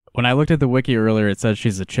When I looked at the wiki earlier, it said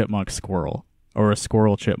she's a chipmunk squirrel or a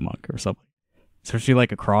squirrel chipmunk or something. So is she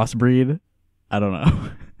like a crossbreed? I don't know.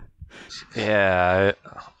 Yeah.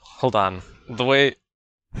 Hold on. The way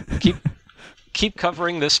keep keep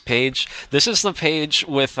covering this page. This is the page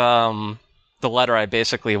with the letter I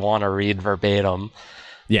basically want to read verbatim.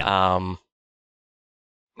 Yeah.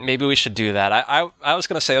 Maybe we should do that. I was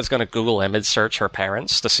gonna say I was gonna Google image search her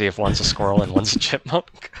parents to see if one's a squirrel and one's a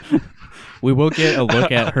chipmunk. We will get a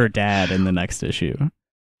look at her dad in the next issue.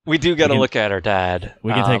 We do get a look at her dad.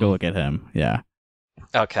 We can take a look at him. Yeah.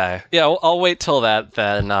 Okay. Yeah, I'll wait till that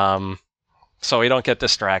then. So we don't get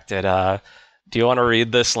distracted. Do you want to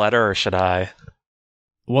read this letter or should I?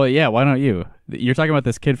 Well, yeah. Why don't you? You're talking about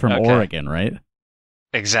this kid from Oregon, right?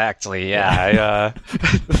 Exactly. Yeah.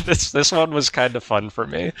 This one was kind of fun for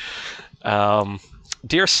me.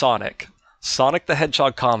 Dear Sonic, Sonic the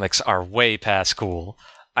Hedgehog comics are way past cool.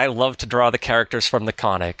 I love to draw the characters from the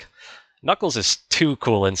comic. Knuckles is too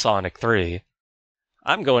cool in Sonic 3.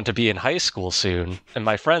 I'm going to be in high school soon, and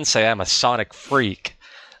my friends say I'm a Sonic freak.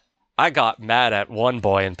 I got mad at one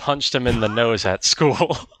boy and punched him in the nose at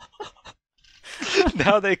school.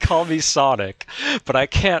 Now they call me Sonic, but I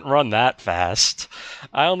can't run that fast.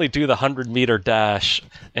 I only do the 100-meter dash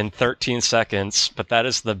in 13 seconds, but that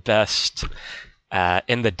is the best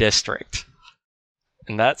in the district.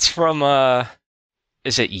 And that's from,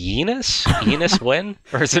 is it Enos? Enos Win?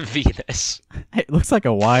 Or is it Venus? It looks like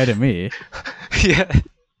a Y to me. Yeah.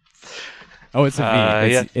 Oh, it's a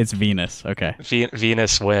V. It's Venus. Okay.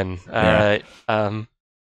 Venus Win. All right.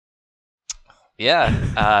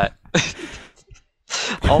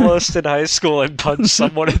 Almost in high school and punched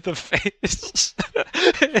someone in the face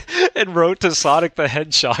and wrote to Sonic the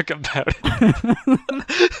Hedgehog about it.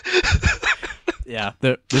 Yeah,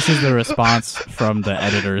 this is the response from the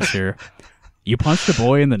editors here. You punched a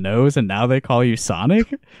boy in the nose and now they call you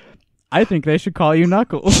Sonic? I think they should call you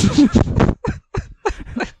Knuckles.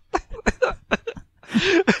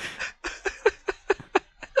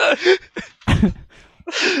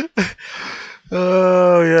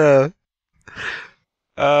 Oh, yeah.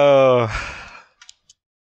 Oh.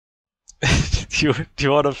 Do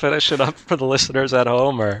you want to finish it up for the listeners at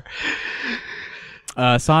home, or?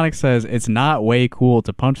 Sonic says, it's not way cool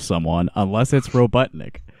to punch someone unless it's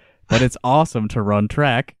Robotnik, but it's awesome to run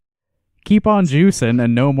track. Keep on juicing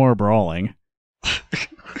and no more brawling.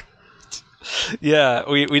 Yeah,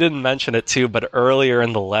 we didn't mention it too, but earlier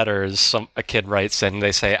in the letters, a kid writes in,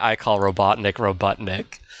 they say, I call Robotnik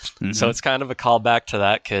Robotnik. Mm-hmm. So it's kind of a callback to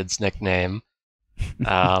that kid's nickname.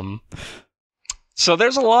 So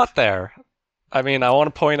there's a lot there. I mean, I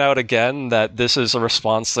want to point out again that this is a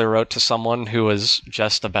response they wrote to someone who was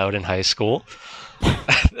just about in high school.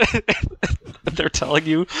 They're telling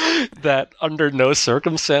you that under no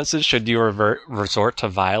circumstances should you resort to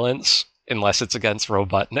violence unless it's against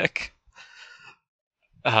Robotnik.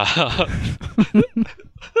 And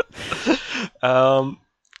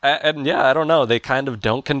yeah, I don't know. They kind of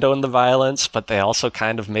don't condone the violence, but they also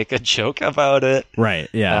kind of make a joke about it. Right,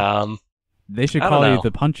 yeah. They should call you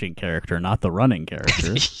the punching character, not the running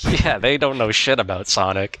character. Yeah, they don't know shit about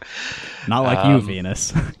Sonic. Not like you,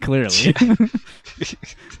 Venus, clearly.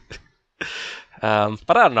 But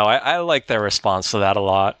I don't know. I like their response to that a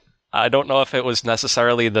lot. I don't know if it was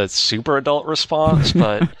necessarily the super adult response,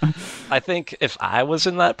 but I think if I was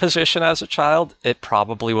in that position as a child, it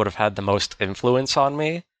probably would have had the most influence on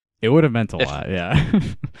me. It would have meant a lot, yeah.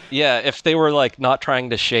 Yeah, if they were like not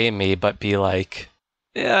trying to shame me, but be like,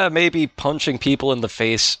 yeah, maybe punching people in the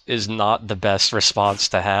face is not the best response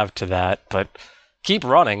to have to that, but keep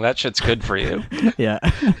running. That shit's good for you. Yeah.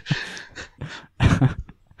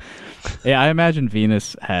 Yeah, I imagine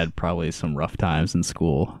Venus had probably some rough times in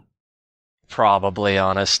school. Probably,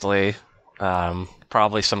 honestly.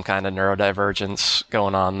 Probably some kind of neurodivergence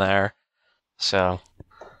going on there. So,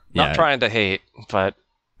 not trying to hate, but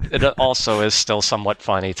it also is still somewhat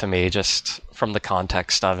funny to me, just from the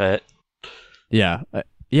context of it. Yeah.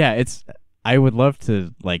 It's. I would love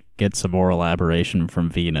to like get some more elaboration from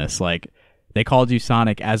Venus. Like, they called you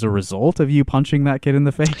Sonic as a result of you punching that kid in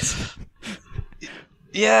the face.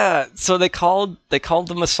 Yeah, so they called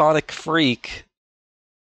them a Sonic freak.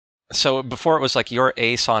 So before it was like, you're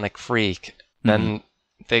a Sonic freak. Then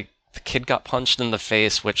the kid got punched in the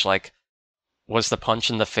face, which like, was the punch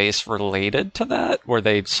in the face related to that? Were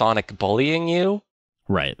they Sonic bullying you?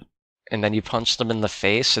 Right. And then you punched them in the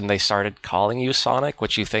face and they started calling you Sonic,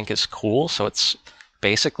 which you think is cool, so it's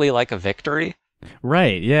basically like a victory.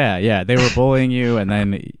 Right, yeah. They were bullying you and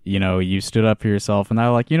then, you stood up for yourself and they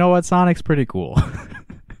were like, you know what, Sonic's pretty cool.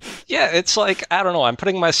 Yeah, it's like, I don't know, I'm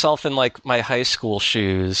putting myself in like my high school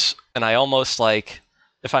shoes and I almost like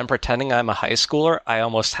if I'm pretending I'm a high schooler, I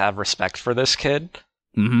almost have respect for this kid.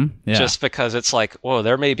 Yeah. Just because it's like, whoa,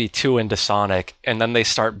 they're maybe too into Sonic, and then they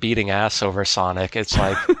start beating ass over Sonic. It's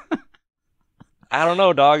like, I don't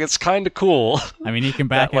know, dog. It's kind of cool. I mean, he can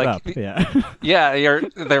back that, it like, up. Yeah. Yeah,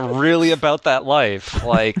 they're really about that life.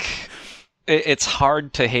 Like, it's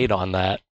hard to hate on that.